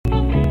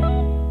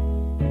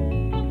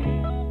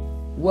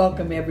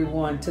Welcome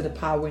everyone to the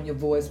Power in Your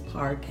Voice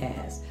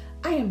podcast.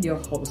 I am your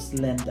host,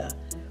 Linda,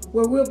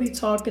 where we'll be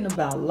talking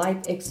about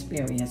life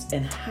experience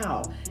and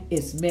how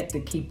it's meant to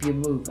keep you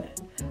moving.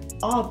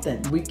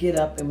 Often we get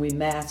up and we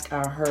mask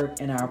our hurt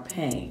and our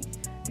pain.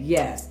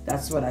 Yes,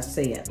 that's what I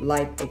said,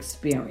 life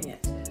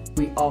experience.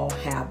 We all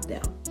have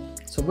them.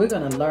 So we're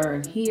going to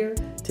learn here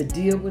to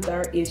deal with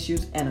our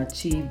issues and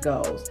achieve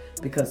goals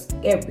because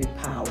every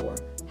power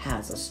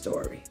has a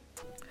story.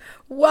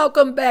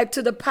 Welcome back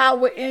to the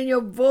Power in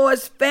Your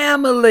Voice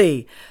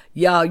family.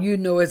 Y'all, you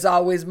know it's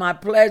always my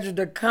pleasure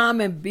to come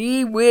and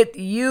be with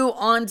you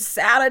on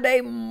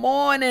Saturday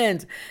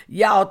mornings.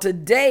 Y'all,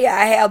 today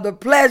I have the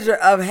pleasure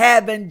of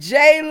having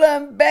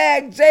Jalen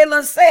back.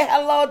 Jalen, say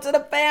hello to the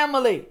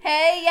family.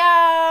 Hey,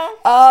 y'all.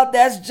 Oh,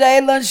 that's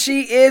Jalen.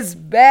 She is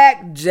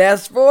back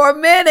just for a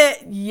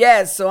minute.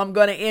 Yes, so I'm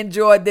going to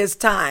enjoy this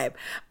time.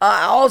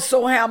 I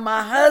also have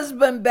my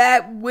husband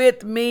back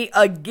with me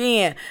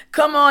again.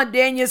 Come on,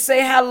 Daniel, say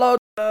hello.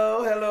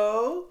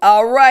 Hello.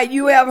 All right,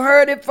 you have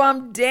heard it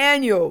from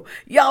Daniel.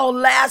 Y'all,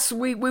 last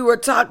week we were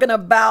talking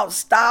about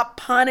stop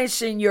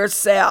punishing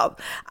yourself.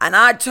 And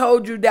I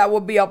told you that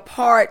would be a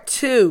part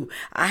 2.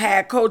 I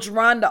had Coach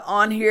Rhonda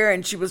on here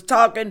and she was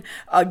talking,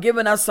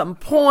 giving us some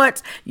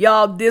points.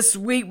 Y'all, this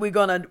week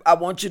I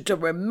want you to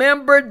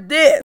remember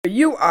this.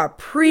 You are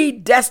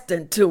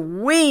predestined to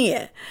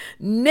win.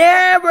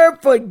 Never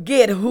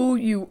forget who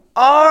you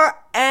are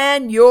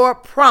and your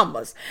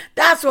promise.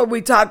 That's what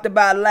we talked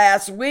about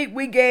last week.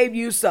 We gave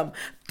you some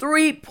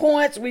 3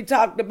 points. We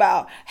talked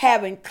about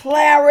having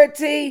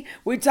clarity.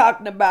 We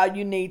talked about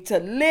you need to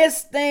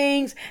list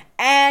things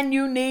and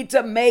you need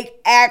to make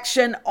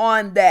action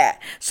on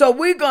that. So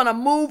we're going to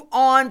move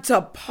on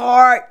to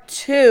part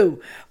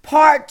 2.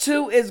 Part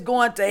 2 is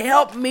going to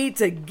help me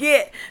to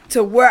get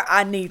to where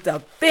I need to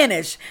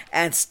finish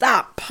and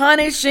stop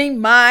punishing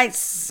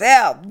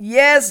myself.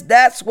 Yes,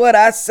 that's what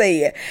I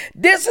said.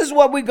 This is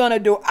what we're going to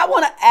do. I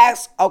want to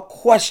ask a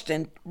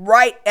question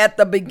right at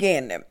the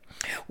beginning.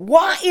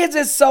 Why is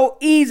it so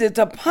easy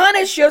to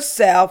punish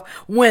yourself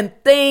when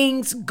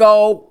things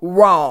go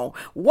wrong?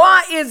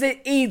 Why is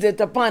it easy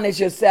to punish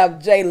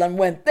yourself, Jalen,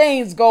 when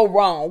things go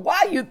wrong?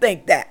 Why do you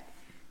think that?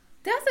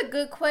 That's a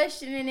good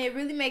question, and it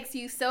really makes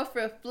you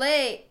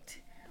self-reflect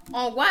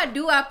on why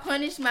do I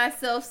punish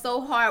myself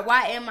so hard?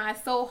 Why am I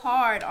so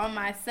hard on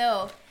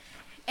myself?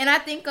 And I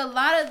think a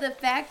lot of the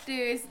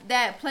factors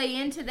that play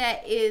into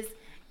that is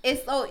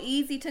it's so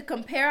easy to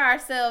compare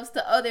ourselves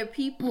to other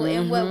people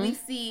and what we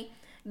see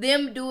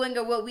them doing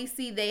or what we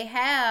see they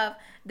have,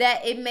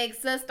 that it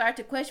makes us start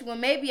to question, well,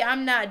 maybe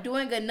I'm not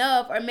doing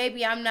enough or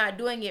maybe I'm not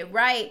doing it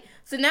right.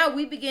 So now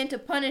we begin to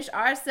punish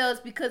ourselves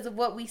because of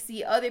what we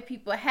see other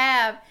people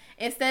have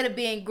instead of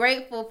being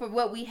grateful for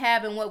what we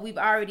have and what we've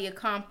already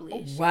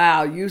accomplished.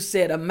 Wow, you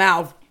said a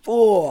mouthful.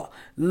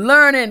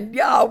 Learning,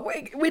 y'all,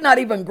 we're not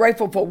even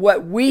grateful for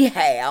what we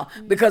have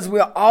because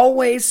we're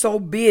always so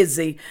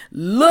busy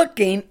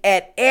looking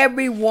at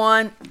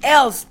everyone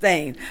else's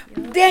things.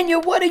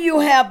 Daniel, what do you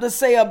have to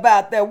say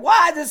about that?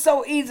 Why is it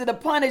so easy to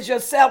punish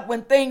yourself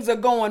when things are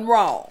going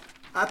wrong?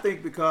 I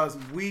think because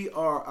we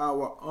are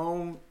our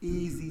own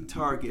easy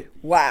target.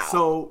 Wow.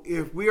 So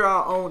if we're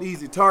our own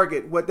easy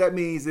target, what that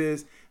means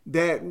is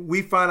that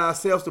we find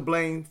ourselves to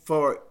blame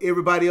for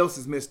everybody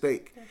else's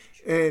mistake.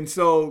 And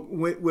so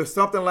when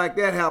something like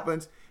that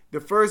happens, the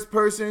first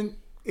person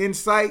in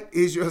sight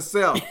is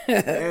yourself.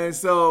 And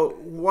so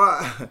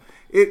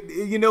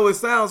it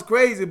sounds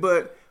crazy,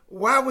 but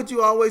why would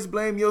you always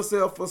blame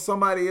yourself for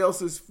somebody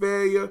else's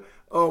failure?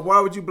 Or why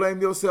would you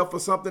blame yourself for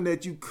something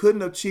that you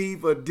couldn't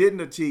achieve or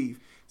didn't achieve?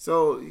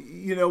 So,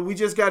 we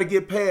just got to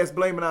get past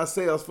blaming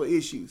ourselves for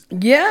issues.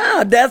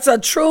 Yeah, that's a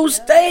true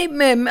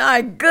statement.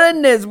 My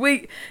goodness,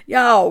 we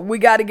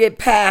got to get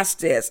past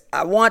this.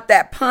 I want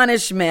that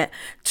punishment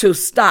to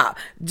stop.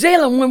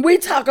 Jalen, when we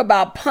talk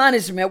about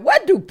punishment,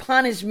 what do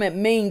punishment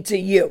mean to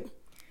you?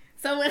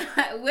 So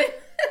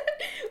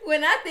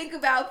when I think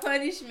about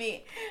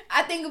punishment,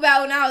 I think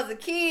about when I was a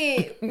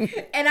kid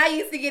and I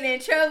used to get in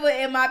trouble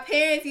and my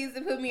parents used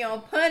to put me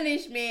on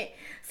punishment.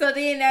 So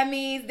then that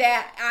means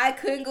that I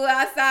couldn't go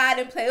outside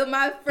and play with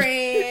my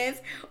friends,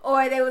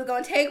 or they was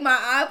going to take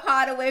my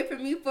iPod away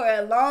from me for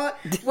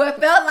what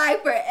felt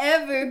like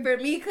forever for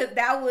me, because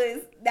that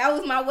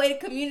was my way to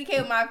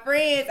communicate with my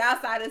friends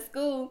outside of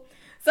school.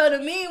 So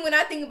to me, when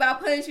I think about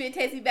punishment, it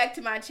takes me back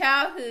to my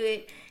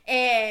childhood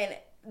and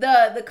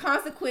the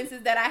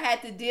consequences that I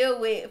had to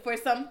deal with for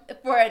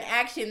an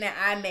action that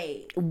I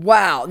made.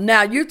 Wow.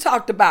 Now you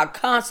talked about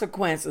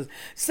consequences.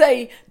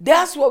 Say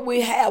that's what we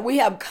have. We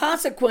have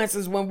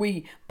consequences when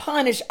we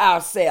punish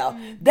ourselves.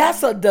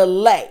 That's a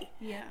delay.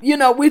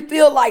 Yeah. We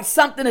feel like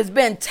something has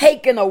been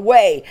taken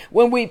away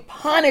when we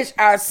punish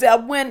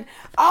ourselves, when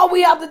all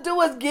we have to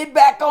do is get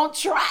back on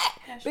track.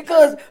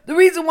 Because the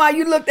reason why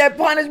you looked at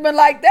punishment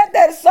like that,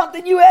 that is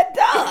something you had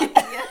done.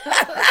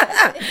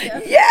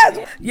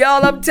 Yes.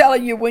 Y'all, I'm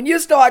telling you, when you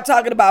start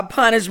talking about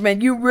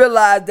punishment, you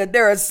realize that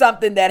there is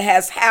something that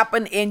has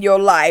happened in your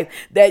life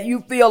that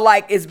you feel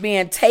like is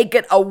being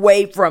taken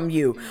away from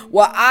you.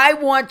 Well, I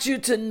want you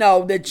to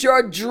know that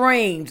your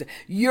dreams,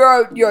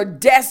 your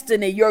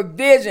destiny, your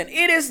vision,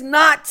 it is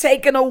not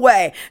taken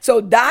away.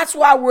 So that's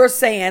why we're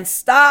saying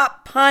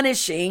stop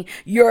punishing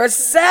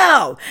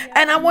yourself.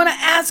 And I want to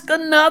ask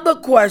another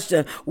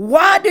question.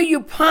 Why do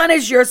you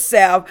punish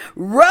yourself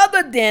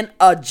rather than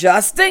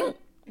adjusting?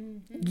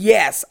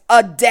 Yes,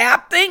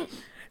 adapting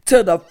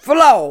to the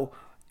flow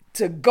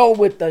to go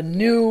with the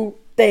new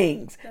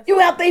things. You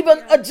have to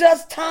even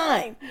adjust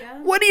time.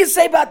 What do you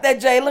say about that,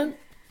 Jalen?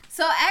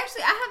 So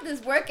actually, I have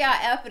this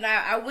workout app, and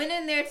I went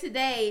in there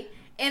today,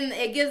 and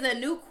it gives a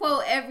new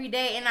quote every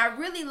day. And I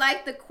really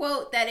like the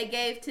quote that it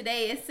gave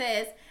today. It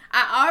says,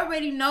 "I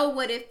already know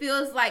what it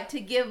feels like to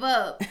give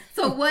up.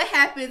 So what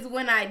happens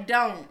when I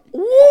don't?"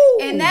 Ooh.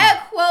 And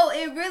that quote,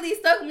 it really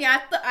stuck with me. I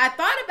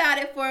thought about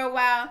it for a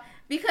while,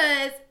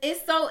 because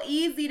it's so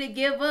easy to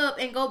give up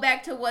and go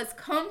back to what's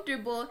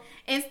comfortable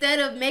instead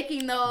of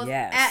making those,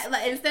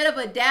 instead of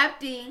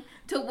adapting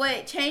to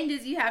what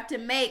changes you have to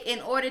make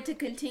in order to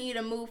continue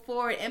to move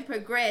forward and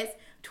progress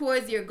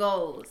towards your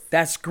goals.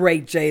 That's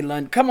great,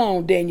 Jalen. Come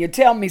on, Daniel,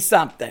 tell me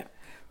something.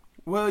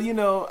 Well,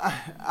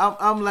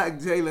 I'm like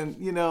Jalen.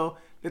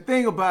 The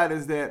thing about it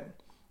is that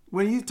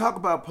when you talk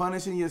about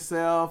punishing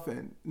yourself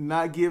and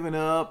not giving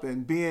up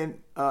and being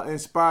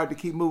inspired to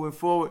keep moving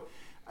forward,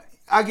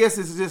 I guess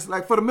it's just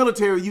like for the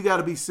military, you got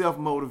to be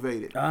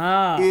self-motivated.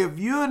 If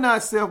you're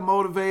not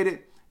self-motivated,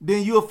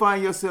 then you'll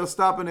find yourself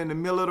stopping in the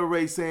middle of the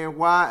race saying,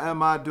 why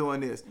am I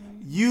doing this?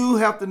 You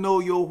have to know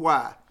your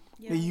why,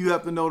 and you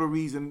have to know the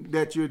reason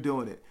that you're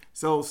doing it.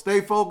 So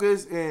stay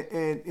focused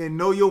and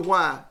know your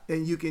why,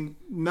 and you can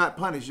not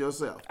punish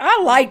yourself.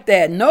 I like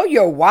that. Know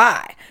your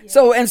why.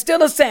 So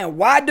instead of saying,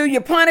 why do you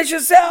punish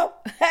yourself?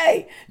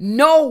 Hey,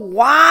 know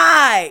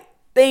why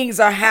things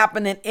are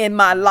happening in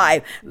my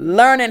life.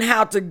 Learning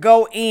how to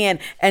go in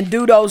and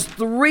do those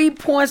 3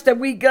 points that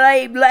we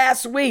gave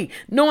last week.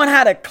 Knowing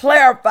how to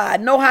clarify,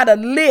 know how to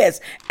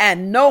list,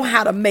 and know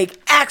how to make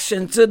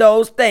action to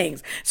those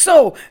things.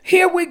 So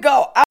here we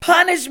go.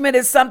 Punishment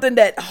is something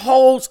that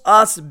holds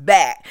us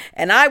back.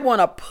 And I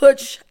want to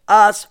push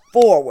us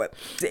forward.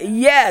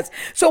 Yes.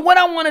 So what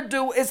I want to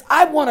do is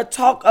I want to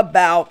talk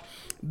about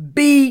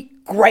be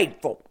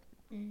grateful.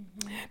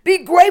 Be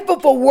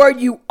grateful for where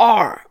you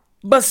are,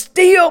 but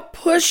still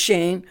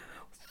pushing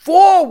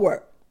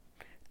forward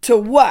to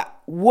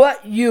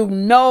what you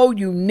know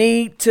you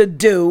need to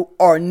do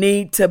or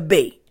need to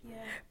be.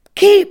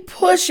 Keep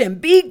pushing.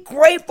 Be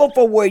grateful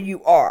for where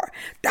you are.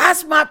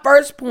 That's my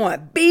first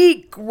point.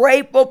 Be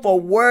grateful for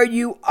where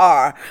you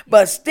are,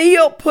 but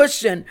still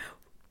pushing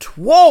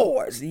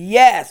towards,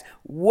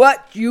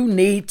 what you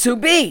need to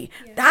be.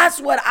 That's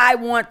what I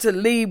want to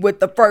leave with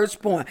the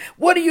first point.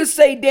 What do you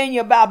say,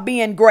 Daniel, about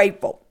being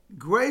grateful?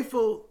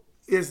 Grateful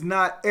is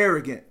not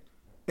arrogant.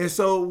 And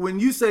so when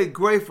you say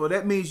grateful,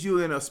 that means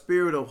you're in a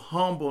spirit of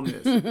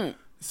humbleness.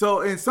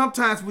 And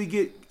sometimes we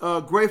get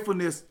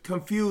gratefulness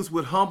confused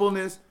with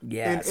humbleness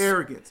and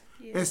arrogance.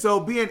 And so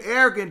being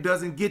arrogant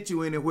doesn't get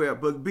you anywhere,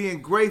 but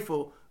being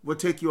grateful will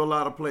take you a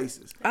lot of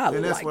places.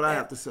 And that's what I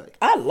have to say.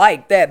 I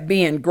like that,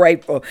 being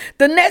grateful.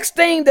 The next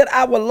thing that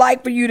I would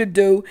like for you to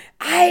do,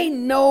 I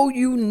know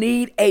you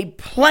need a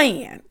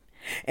plan.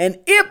 And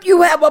if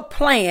you have a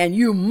plan,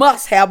 you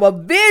must have a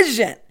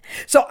vision.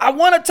 So I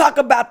want to talk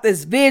about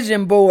this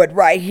vision board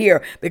right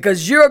here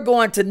because you're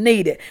going to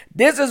need it.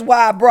 This is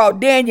why I brought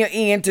Daniel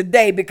in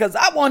today, because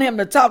I want him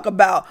to talk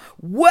about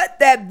what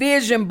that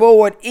vision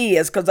board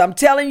is, because I'm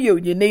telling you,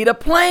 you need a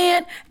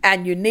plan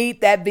and you need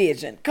that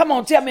vision. Come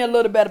on, tell me a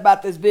little bit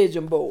about this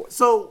vision board.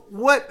 So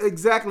what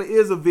exactly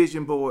is a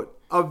vision board?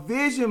 A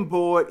vision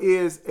board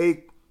is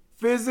a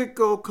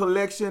physical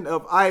collection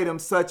of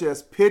items such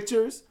as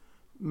pictures,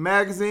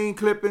 magazine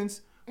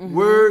clippings,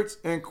 words,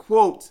 and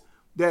quotes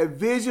that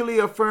visually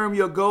affirm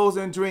your goals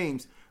and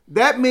dreams.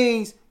 That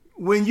means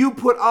when you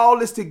put all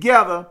this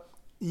together,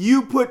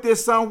 you put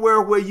this somewhere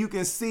where you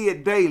can see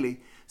it daily.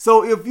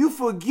 So if you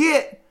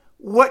forget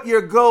what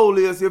your goal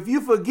is, if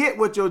you forget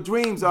what your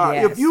dreams are,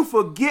 if you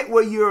forget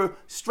what you're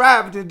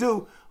striving to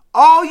do,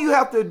 all you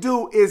have to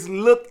do is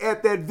look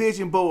at that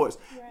vision boards.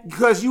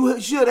 Because you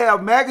should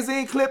have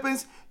magazine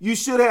clippings, you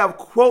should have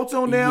quotes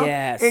on them,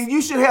 and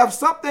you should have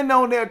something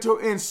on there to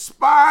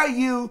inspire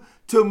you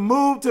to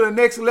move to the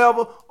next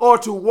level or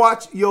to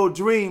watch your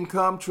dream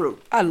come true.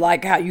 I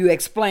like how you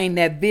explained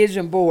that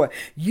vision board.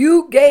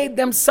 You gave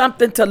them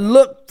something to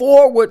look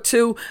forward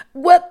to,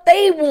 what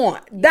they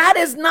want. That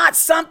is not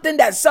something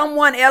that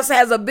someone else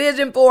has a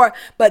vision for,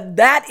 but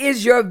that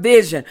is your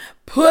vision.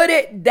 Put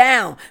it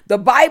down. The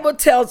Bible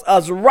tells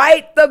us,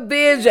 write the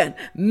vision,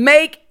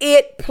 make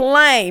it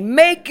plain,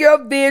 make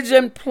your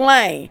vision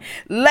plain.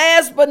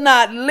 Last but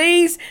not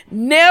least,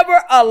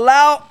 never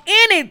allow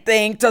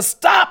anything to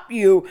stop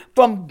you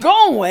from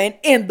going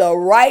in the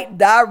right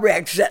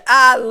direction.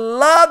 I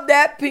love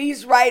that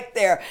piece right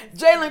there.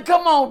 Jalen,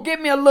 come on,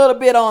 give me a little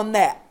bit on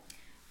that.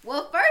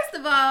 Well, first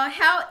of all,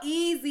 how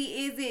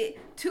easy is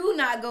it to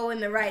not go in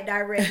the right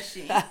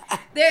direction?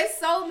 There's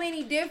so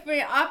many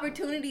different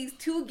opportunities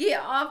to get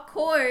off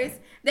course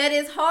that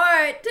it's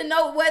hard to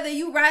know whether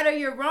you're right or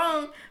you're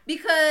wrong,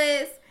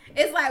 because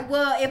it's like,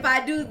 well, if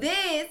I do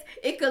this,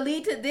 it could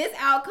lead to this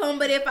outcome,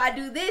 but if I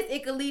do this,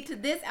 it could lead to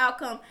this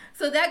outcome.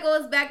 So that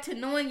goes back to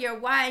knowing your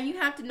why, and you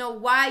have to know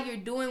why you're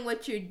doing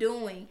what you're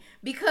doing.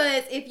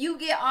 Because if you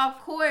get off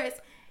course,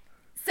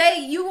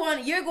 say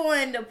you're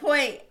going to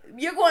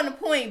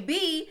point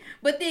B,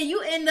 but then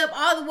you end up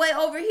all the way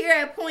over here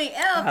at point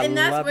F, and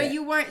that's where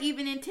you weren't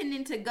even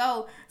intending to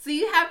go. So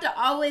you have to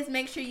always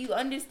make sure you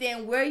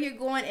understand where you're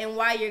going and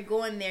why you're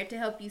going there to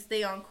help you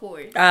stay on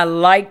course. I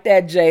like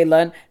that,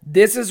 Jalen.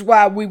 This is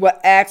why we will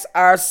ask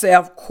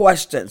ourselves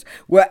questions.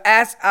 We'll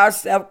ask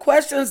ourselves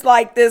questions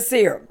like this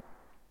here.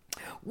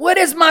 What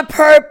is my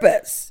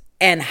purpose?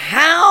 And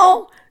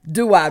how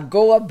do I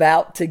go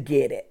about to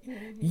get it?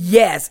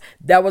 Yes,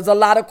 there was a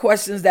lot of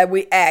questions that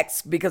we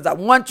asked because I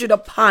want you to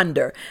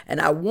ponder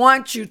and I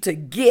want you to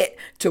get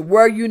to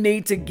where you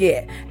need to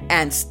get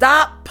and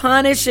stop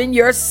punishing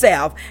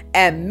yourself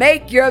and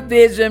make your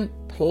vision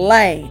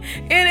plain.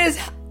 It is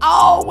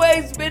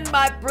always been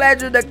my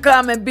pleasure to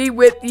come and be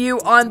with you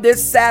on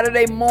this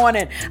Saturday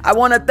morning. I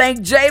want to thank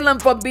Jalen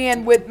for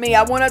being with me.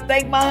 I want to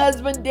thank my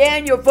husband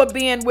Daniel for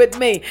being with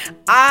me.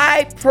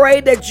 I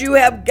pray that you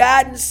have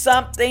gotten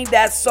something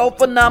that's so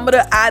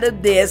phenomenal out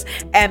of this,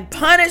 and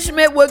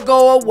punishment will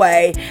go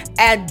away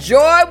and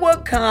joy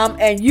will come,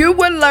 and you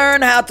will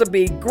learn how to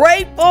be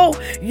grateful.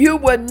 You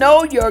will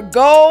know your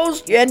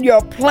goals and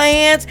your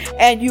plans,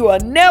 and you will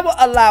never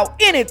allow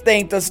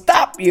anything to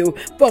stop you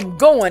from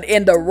going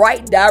in the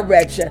right direction.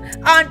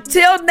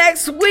 Until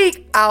next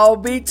week, I'll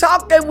be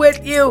talking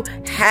with you.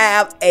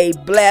 Have a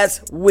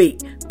blessed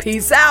week.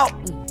 Peace out.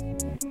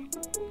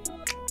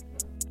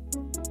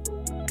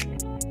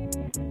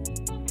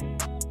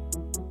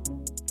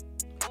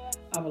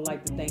 I would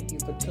like to thank you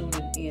for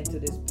tuning in to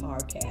this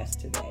podcast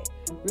today.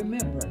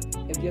 Remember,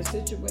 if your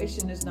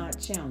situation is not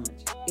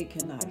challenged, it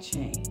cannot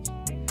change.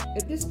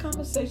 If this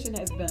conversation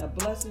has been a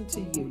blessing to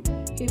you,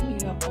 hit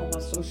me up on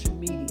my social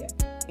media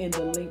in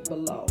the link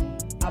below.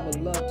 I would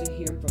love to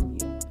hear from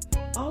you.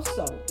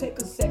 Also, take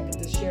a second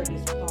to share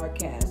this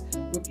podcast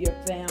with your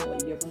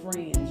family, your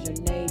friends, your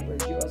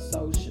neighbors, your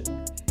associates.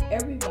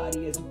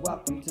 Everybody is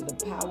welcome to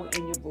the Power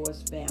in Your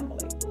Voice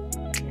family.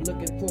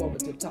 Looking forward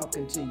to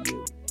talking to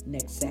you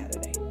next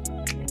Saturday.